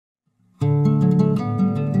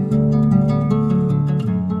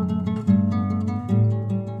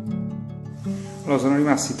Allora, sono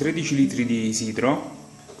rimasti 13 litri di sidro,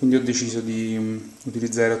 quindi ho deciso di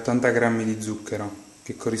utilizzare 80 grammi di zucchero,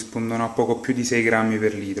 che corrispondono a poco più di 6 grammi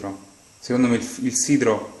per litro. Secondo me il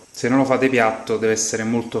sidro, se non lo fate piatto, deve essere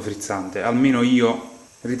molto frizzante, almeno io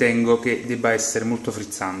ritengo che debba essere molto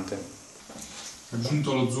frizzante. Ho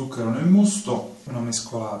aggiunto lo zucchero nel mosto, una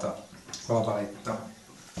mescolata con la paletta.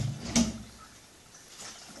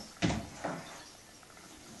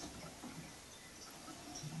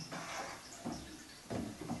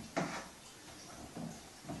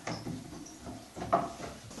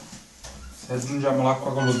 Se aggiungiamo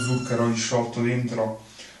l'acqua con lo zucchero risciolto dentro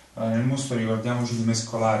nel mosto, ricordiamoci di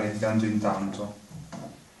mescolare di tanto in tanto,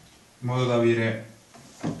 in modo da avere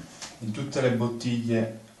in tutte le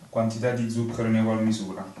bottiglie quantità di zucchero in ugual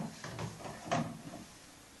misura.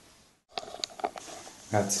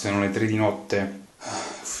 Ragazzi, sono le 3 di notte,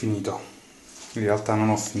 ho finito. In realtà non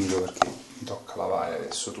ho finito perché mi tocca lavare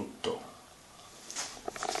adesso tutto.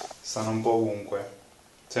 Stanno un po' ovunque,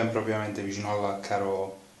 sempre ovviamente vicino al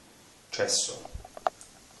caro cesso.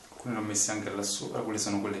 Alcune le ho messe anche là sopra, quelle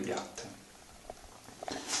sono quelle piatte.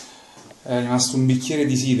 È rimasto un bicchiere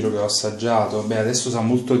di sidro che ho assaggiato. Beh, adesso sa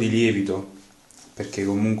molto di lievito, perché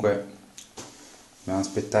comunque dobbiamo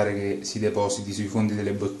aspettare che si depositi sui fondi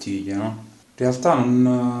delle bottiglie, no? In realtà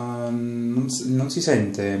non si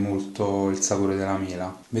sente molto il sapore della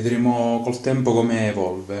mela. Vedremo col tempo come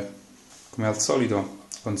evolve. Come al solito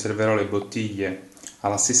conserverò le bottiglie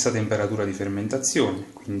alla stessa temperatura di fermentazione,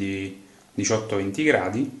 quindi 18-20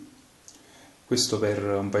 gradi, questo per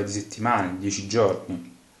un paio di settimane, 10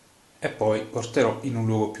 giorni, e poi porterò in un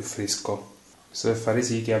luogo più fresco, questo per fare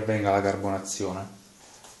sì che avvenga la carbonazione.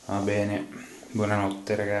 Va bene,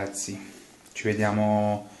 buonanotte ragazzi, ci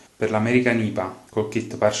vediamo per l'American IPA col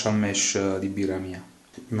kit partial mash di birra mia.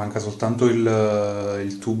 Mi manca soltanto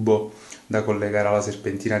il tubo da collegare alla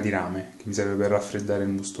serpentina di rame, che mi serve per raffreddare il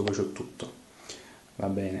mosto, poi c'ho tutto. Va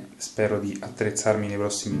bene, spero di attrezzarmi nei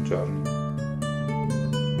prossimi giorni.